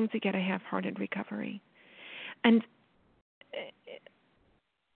 I'm going to get a half-hearted recovery. And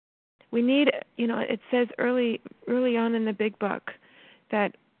we need, it says early on in the big book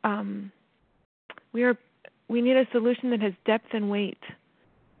that we need a solution that has depth and weight.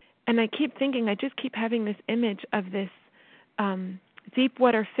 And I just keep having this image of this deep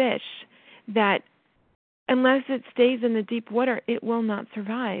water fish that unless it stays in the deep water, it will not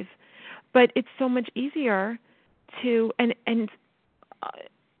survive. But it's so much easier to and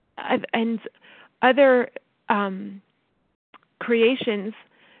other creations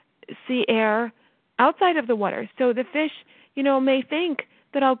see air outside of the water. So the fish, may think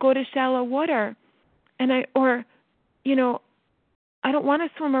that I'll go to shallow water, and I don't want to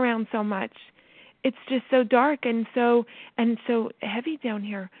swim around so much. It's just so dark and so heavy down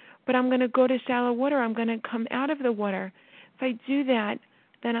here. But I'm going to go to shallow water. I'm going to come out of the water. If I do that,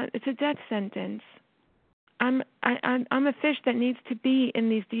 then it's a death sentence. I'm a fish that needs to be in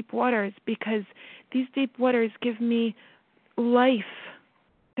these deep waters because these deep waters give me life.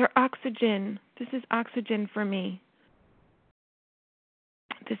 They're oxygen. This is oxygen for me.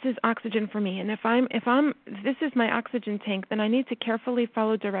 This is oxygen for me. And if this is my oxygen tank, then I need to carefully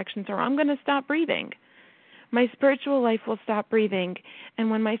follow directions or I'm going to stop breathing. My spiritual life will stop breathing.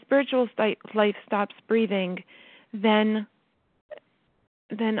 And when my spiritual life stops breathing, then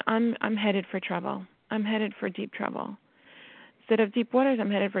I'm headed for trouble. I'm headed for deep trouble. Instead of deep waters,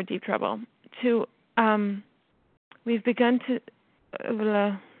 I'm headed for deep trouble. We've begun to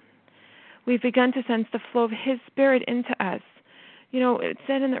sense the flow of His Spirit into us. It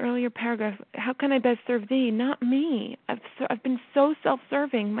said in the earlier paragraph, how can I best serve thee? Not me. I've been so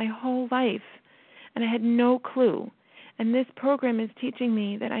self-serving my whole life, and I had no clue. And this program is teaching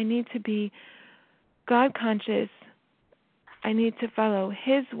me that I need to be God-conscious. I need to follow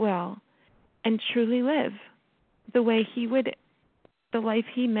His will and truly live the way the life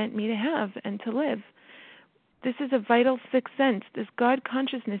He meant me to have and to live. This is a vital sixth sense. This God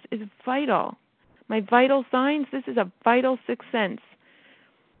consciousness is vital. My vital signs, this is a vital sixth sense.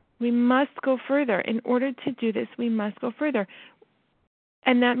 We must go further. In order to do this, we must go further.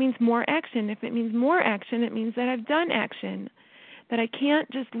 And that means more action. If it means more action, it means that I've done action. That I can't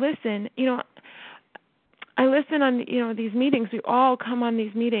just listen. I listen on, these meetings. We all come on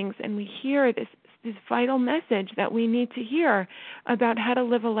these meetings and we hear this vital message that we need to hear about how to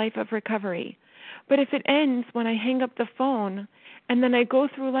live a life of recovery. But if it ends when I hang up the phone and then I go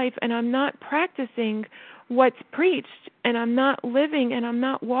through life and I'm not practicing what's preached and I'm not living and I'm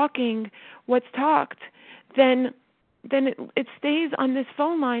not walking what's talked, then it stays on this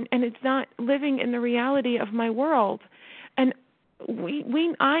phone line and it's not living in the reality of my world. And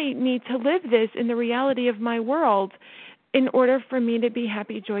I need to live this in the reality of my world in order for me to be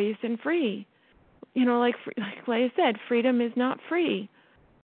happy, joyous, and free. Like Leah said, freedom is not free.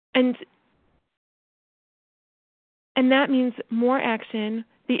 And that means more action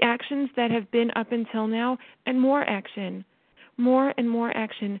the actions that have been up until now, and more action, more and more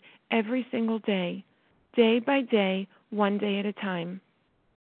action every single day by day, one day at a time,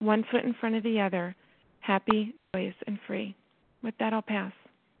 one foot in front of the other, happy, joyous, and free. With that, I'll pass.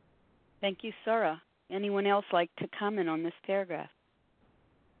 Thank you, Sarah. Anyone else like to comment on this paragraph?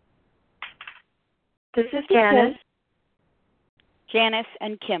 This is Janice. Janice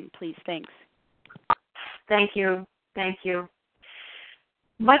and Kim, please. Thanks. Thank you. Thank you.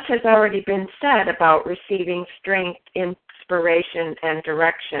 Much has already been said about receiving strength, inspiration, and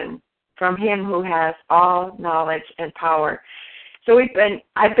direction from Him who has all knowledge and power. So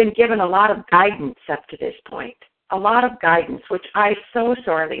I've been given a lot of guidance up to this point, a lot of guidance, which I so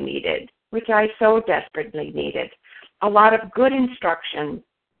sorely needed, which I so desperately needed, a lot of good instruction,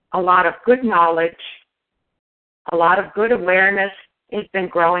 a lot of good knowledge, a lot of good awareness has been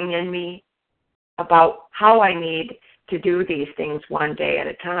growing in me about how I need to do these things one day at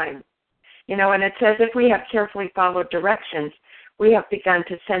a time. And it says if we have carefully followed directions, we have begun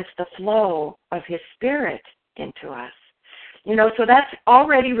to sense the flow of His Spirit into us. So that's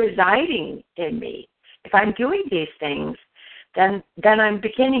already residing in me. If I'm doing these things, then I'm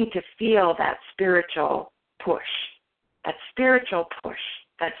beginning to feel that spiritual push, that spiritual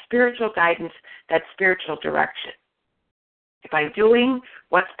guidance, that spiritual direction. If I'm doing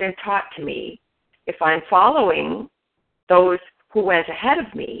what's been taught to me, if I'm following those who went ahead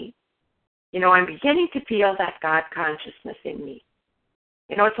of me, I'm beginning to feel that God consciousness in me.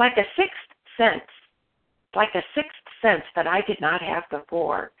 It's like a sixth sense. It's like a sixth sense that I did not have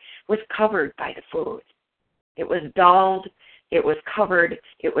before, was covered by the food. It was dulled, it was covered,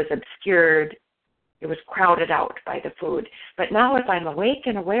 it was obscured, it was crowded out by the food. But now if I'm awake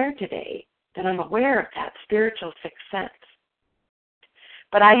and aware today, then I'm aware of that spiritual sixth sense.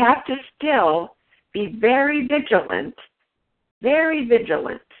 But I have to still be very vigilant, very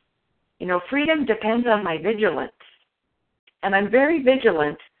vigilant. Freedom depends on my vigilance. And I'm very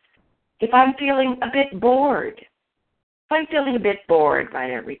vigilant if I'm feeling a bit bored. If I'm feeling a bit bored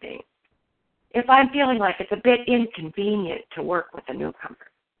by everything. If I'm feeling like it's a bit inconvenient to work with a newcomer.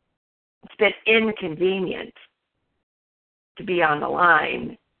 It's a bit inconvenient to be on the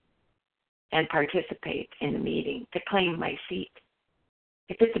line and participate in the meeting, to claim my seat.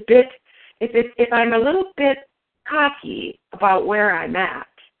 If I'm a little bit cocky about where I'm at,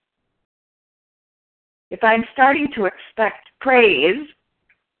 if I'm starting to expect praise,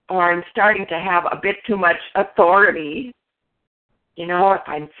 or I'm starting to have a bit too much authority, if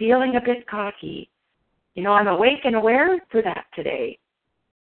I'm feeling a bit cocky, I'm awake and aware for that today.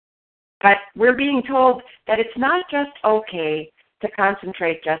 But we're being told that it's not just okay to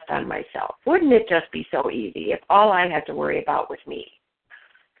concentrate just on myself. Wouldn't it just be so easy if all I had to worry about was me?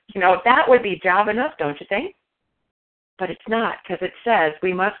 That would be job enough, don't you think? But it's not, because it says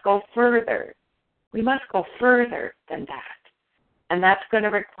we must go further. We must go further than that. And that's going to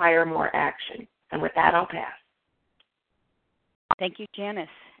require more action. And with that, I'll pass. Thank you, Janice.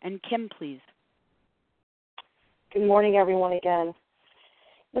 And Kim, please. Good morning, everyone, again.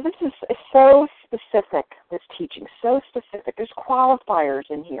 Now, this is so specific, this teaching, so specific. There's qualifiers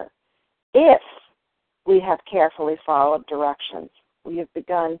in here. If we have carefully followed directions, we have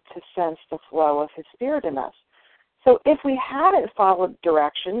begun to sense the flow of His Spirit in us. So if we haven't followed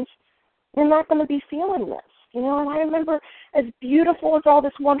directions, we're not going to be feeling this. And I remember, as beautiful as all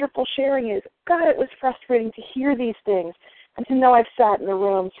this wonderful sharing is, God, it was frustrating to hear these things and to know I've sat in the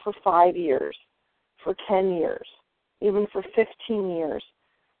rooms for 5 years, for 10 years, even for 15 years.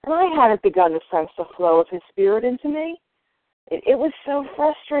 And I hadn't begun to sense the flow of His Spirit into me. It was so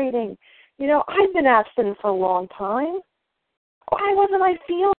frustrating. I've been abstinent for a long time. Why wasn't I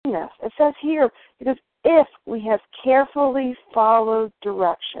feeling this? It says here, because if we have carefully followed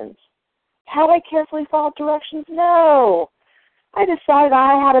directions. Have I carefully followed directions? No. I decided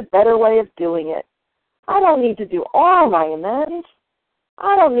I had a better way of doing it. I don't need to do all my amends.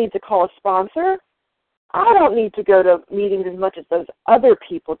 I don't need to call a sponsor. I don't need to go to meetings as much as those other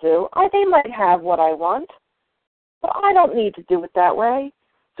people do. They might have what I want, but I don't need to do it that way.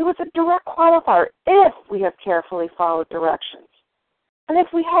 So it's a direct qualifier if we have carefully followed directions. And if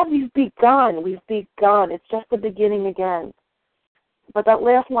we have, we've begun. It's just the beginning again. But that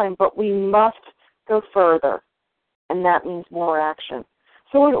last line, but we must go further, and that means more action.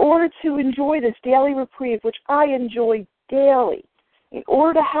 So in order to enjoy this daily reprieve, which I enjoy daily, in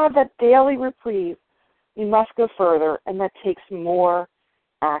order to have that daily reprieve, we must go further, and that takes more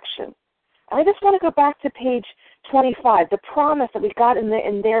action. And I just want to go back to page 25, the promise that we got in there,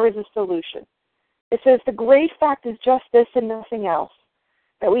 and there is a solution. It says, the great fact is just this and nothing else,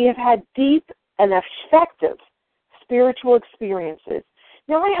 that we have had deep and effective spiritual experiences.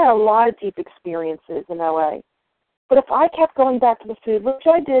 Now, I had a lot of deep experiences in OA, but if I kept going back to the food, which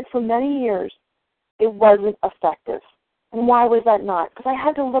I did for many years, it wasn't effective. And why was that not? Because I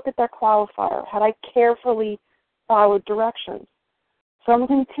had to look at that qualifier. Had I carefully followed directions? So I'm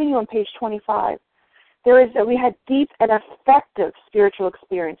going to continue on page 25. We had deep and effective spiritual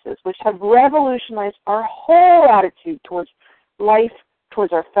experiences which have revolutionized our whole attitude towards life,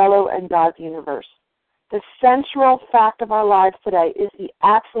 towards our fellow and God's universe. The central fact of our lives today is the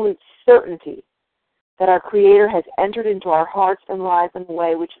absolute certainty that our Creator has entered into our hearts and lives in a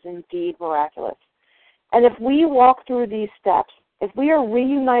way which is indeed miraculous. And if we walk through these steps, if we are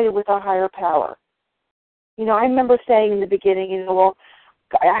reunited with our higher power, I remember saying in the beginning, well,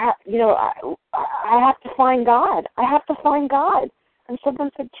 I have to find God. I have to find God. And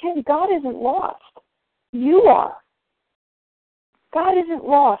someone said, Kim, God isn't lost. You are. God isn't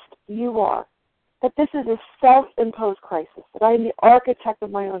lost. You are. That this is a self-imposed crisis, that I am the architect of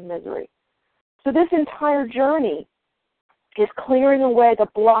my own misery. So this entire journey is clearing away the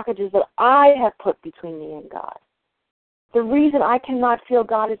blockages that I have put between me and God. The reason I cannot feel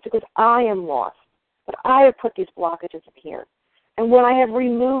God is because I am lost, but I have put these blockages in here. And when I have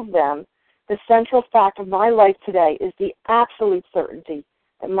removed them, the central fact of my life today is the absolute certainty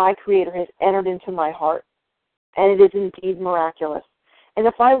that my Creator has entered into my heart, and it is indeed miraculous. And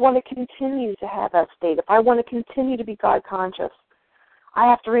if I want to continue to have that state, if I want to continue to be God conscious, I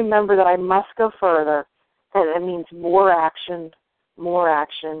have to remember that I must go further, and it means more action, and more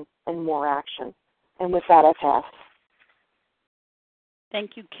action. And with that, I pass.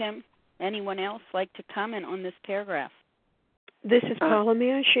 Thank you, Kim. Anyone else like to comment on this paragraph? This is Paula.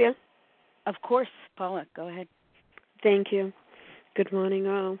 May I share? Of course, Paula. Go ahead. Thank you. Good morning,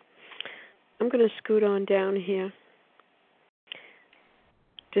 all. I'm going to scoot on down here.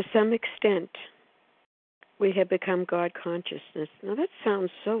 To some extent, we have become God consciousness. Now that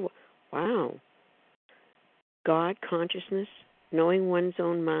sounds so, wow. God consciousness, knowing one's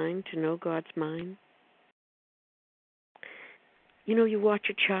own mind, to know God's mind. You watch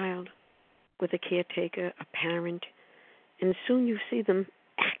a child with a caretaker, a parent, and soon you see them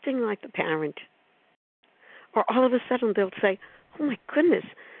acting like the parent. Or all of a sudden they'll say, oh my goodness,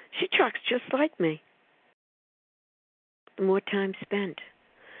 she talks just like me. The more time spent.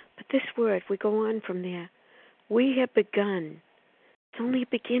 But this word, we go on from there. We have begun. It's only a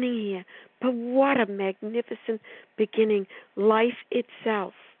beginning here. But what a magnificent beginning. Life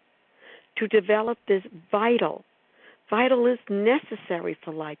itself. To develop this vital is necessary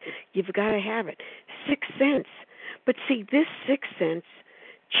for life. You've got to have it. Sixth sense. But see, this sixth sense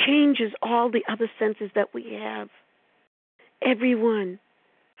changes all the other senses that we have. Everyone.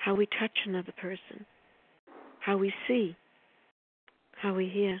 How we touch another person. How we see. How we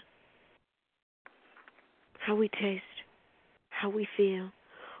hear. How we taste. How we feel.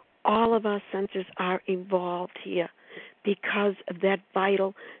 All of our senses are involved here because of that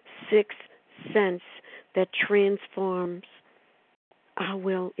vital sixth sense that transforms our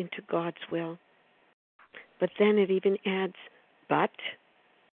will into God's will. But then it even adds, but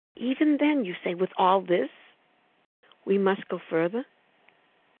even then you say, with all this, we must go further?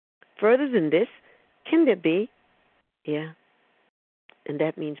 Further than this? Can there be? Yeah. And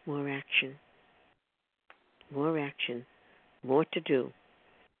that means more action. More action. More to do.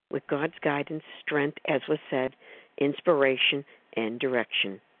 With God's guidance, strength, as was said, inspiration, and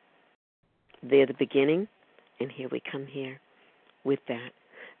direction. They're the beginning, and here we come here with that.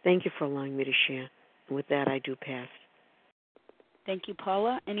 Thank you for allowing me to share. And with that, I do pass. Thank you,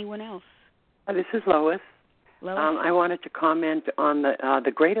 Paula. Anyone else? This is Lois. Lois? I wanted to comment on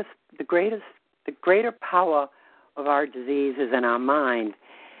the greater power of our disease is in our mind.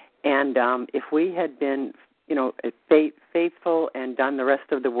 And if we had been, faithful and done the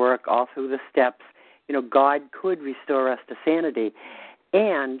rest of the work all through the steps, God could restore us to sanity.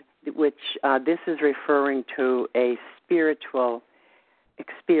 And which this is referring to a spiritual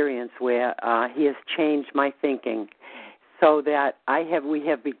experience where He has changed my thinking, so that we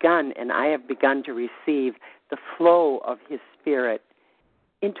have begun, and I have begun to receive the flow of His Spirit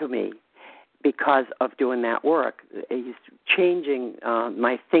into me because of doing that work. He's changing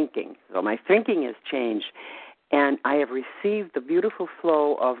my thinking. So my thinking has changed, and I have received the beautiful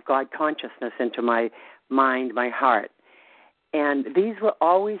flow of God consciousness into my mind, my heart. And these were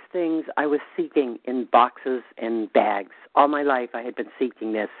always things I was seeking in boxes and bags. All my life I had been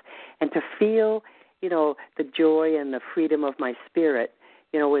seeking this. And to feel, the joy and the freedom of my spirit,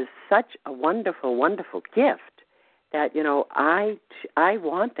 was such a wonderful, wonderful gift that, I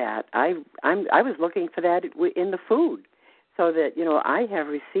want that. I was looking for that in the food. so that, I have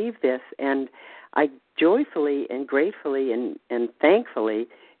received this, and I joyfully and gratefully and thankfully,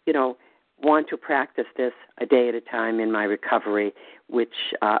 want to practice this a day at a time in my recovery, which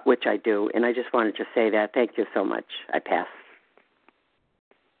I do. And I just wanted to say that. Thank you so much. I pass.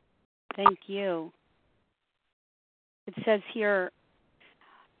 Thank you. It says here,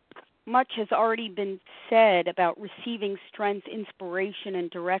 much has already been said about receiving strength, inspiration,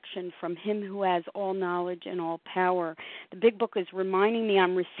 and direction from Him who has all knowledge and all power. The Big Book is reminding me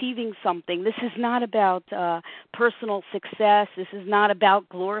I'm receiving something. This is not about personal success. This is not about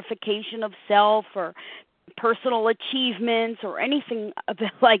glorification of self or personal achievements or anything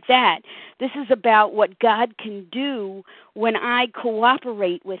like that. This is about what God can do when I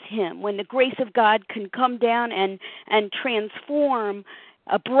cooperate with Him, when the grace of God can come down and transform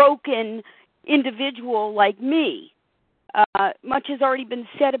a broken individual like me. Much has already been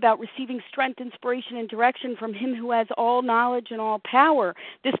said about receiving strength, inspiration, and direction from Him who has all knowledge and all power.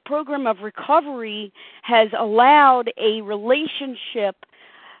 This program of recovery has allowed a relationship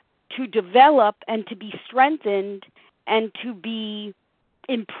to develop and to be strengthened and to be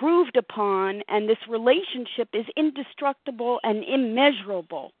improved upon, and this relationship is indestructible and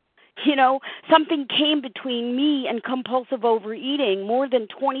immeasurable. Something came between me and compulsive overeating more than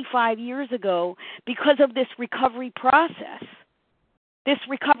 25 years ago because of this recovery process. This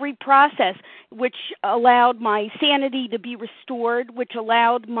recovery process, which allowed my sanity to be restored, which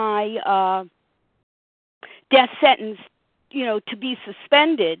allowed my death sentence to be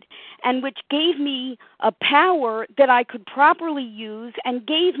suspended, and which gave me a power that I could properly use and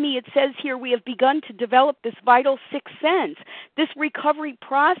gave me, it says here, we have begun to develop this vital sixth sense. This recovery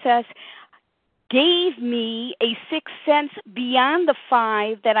process gave me a sixth sense beyond the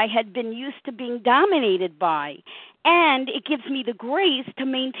five that I had been used to being dominated by. And it gives me the grace to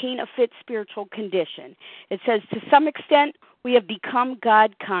maintain a fit spiritual condition. It says, to some extent, we have become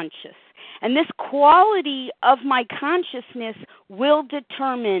God conscious. And this quality of my consciousness will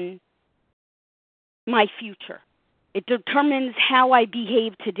determine my future. It determines how I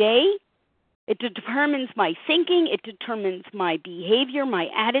behave today. It determines my thinking. It determines my behavior, my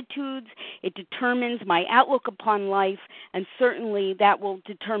attitudes. It determines my outlook upon life. And certainly that will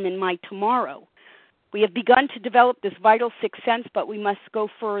determine my tomorrow. We have begun to develop this vital sixth sense, but we must go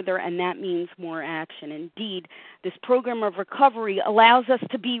further, and that means more action. Indeed, this program of recovery allows us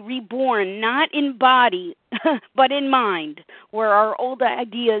to be reborn, not in body, but in mind, where our old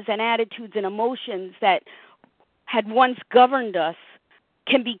ideas and attitudes and emotions that had once governed us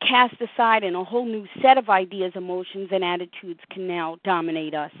can be cast aside, and a whole new set of ideas, emotions, and attitudes can now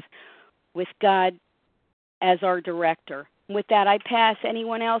dominate us, with God as our director. With that, I pass.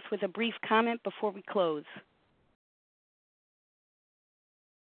 Anyone else with a brief comment before we close?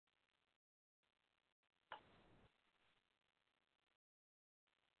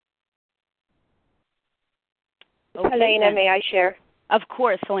 Okay, Helena, may I share? Of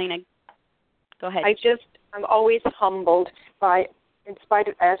course, Helena. Go ahead. I'm always humbled by, in spite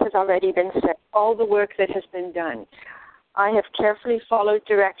of, as has already been said, all the work that has been done. I have carefully followed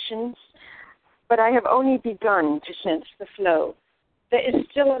directions, but I have only begun to sense the flow. There is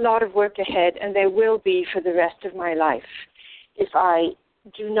still a lot of work ahead, and there will be for the rest of my life. If I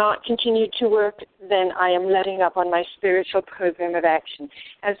do not continue to work, then I am letting up on my spiritual program of action.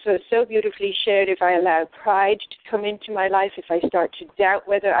 As was so beautifully shared, if I allow pride to come into my life, if I start to doubt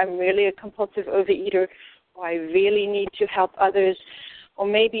whether I'm really a compulsive overeater, or I really need to help others, or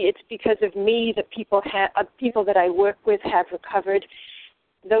maybe it's because of me that people that I work with have recovered,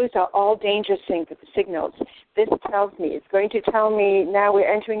 those are all dangerous signals. This tells me, it's going to tell me now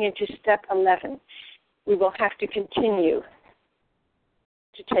we're entering into step 11. We will have to continue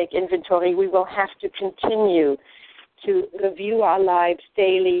to take inventory. We will have to continue to review our lives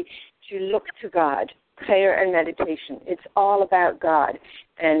daily, to look to God, prayer and meditation. It's all about God.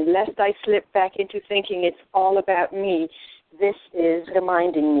 And lest I slip back into thinking it's all about me, this is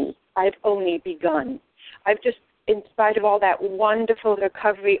reminding me I've only begun. In spite of all that wonderful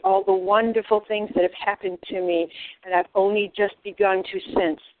recovery, all the wonderful things that have happened to me, and I've only just begun to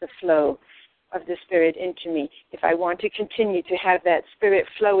sense the flow of the Spirit into me. If I want to continue to have that Spirit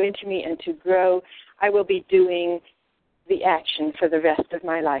flow into me and to grow, I will be doing the action for the rest of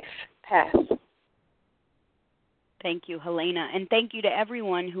my life. Pass. Thank you, Helena. And thank you to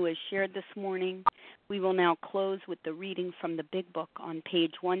everyone who has shared this morning. We will now close with the reading from the Big Book on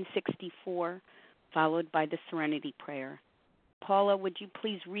page 164. Followed by the Serenity Prayer. Paula, would you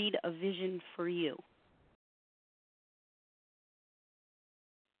please read A Vision for You?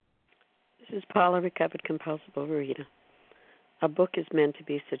 This is Paula, recovered compulsive overeater. Our book is meant to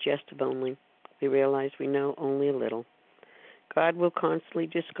be suggestive only. We realize we know only a little. God will constantly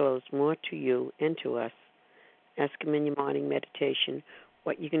disclose more to you and to us. Ask Him in your morning meditation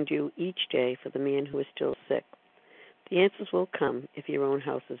what you can do each day for the man who is still sick. The answers will come if your own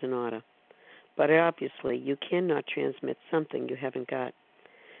house is in order. But obviously, you cannot transmit something you haven't got.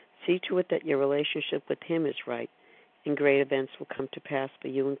 See to it that your relationship with Him is right, and great events will come to pass for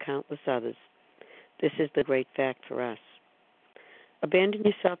you and countless others. This is the great fact for us. Abandon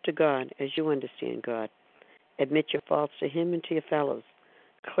yourself to God as you understand God. Admit your faults to Him and to your fellows.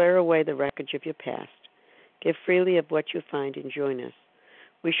 Clear away the wreckage of your past. Give freely of what you find and join us.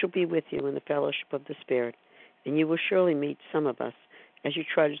 We shall be with you in the fellowship of the Spirit, and you will surely meet some of us as you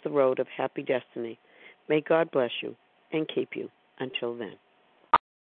trudge the road of happy destiny. May God bless you and keep you until then.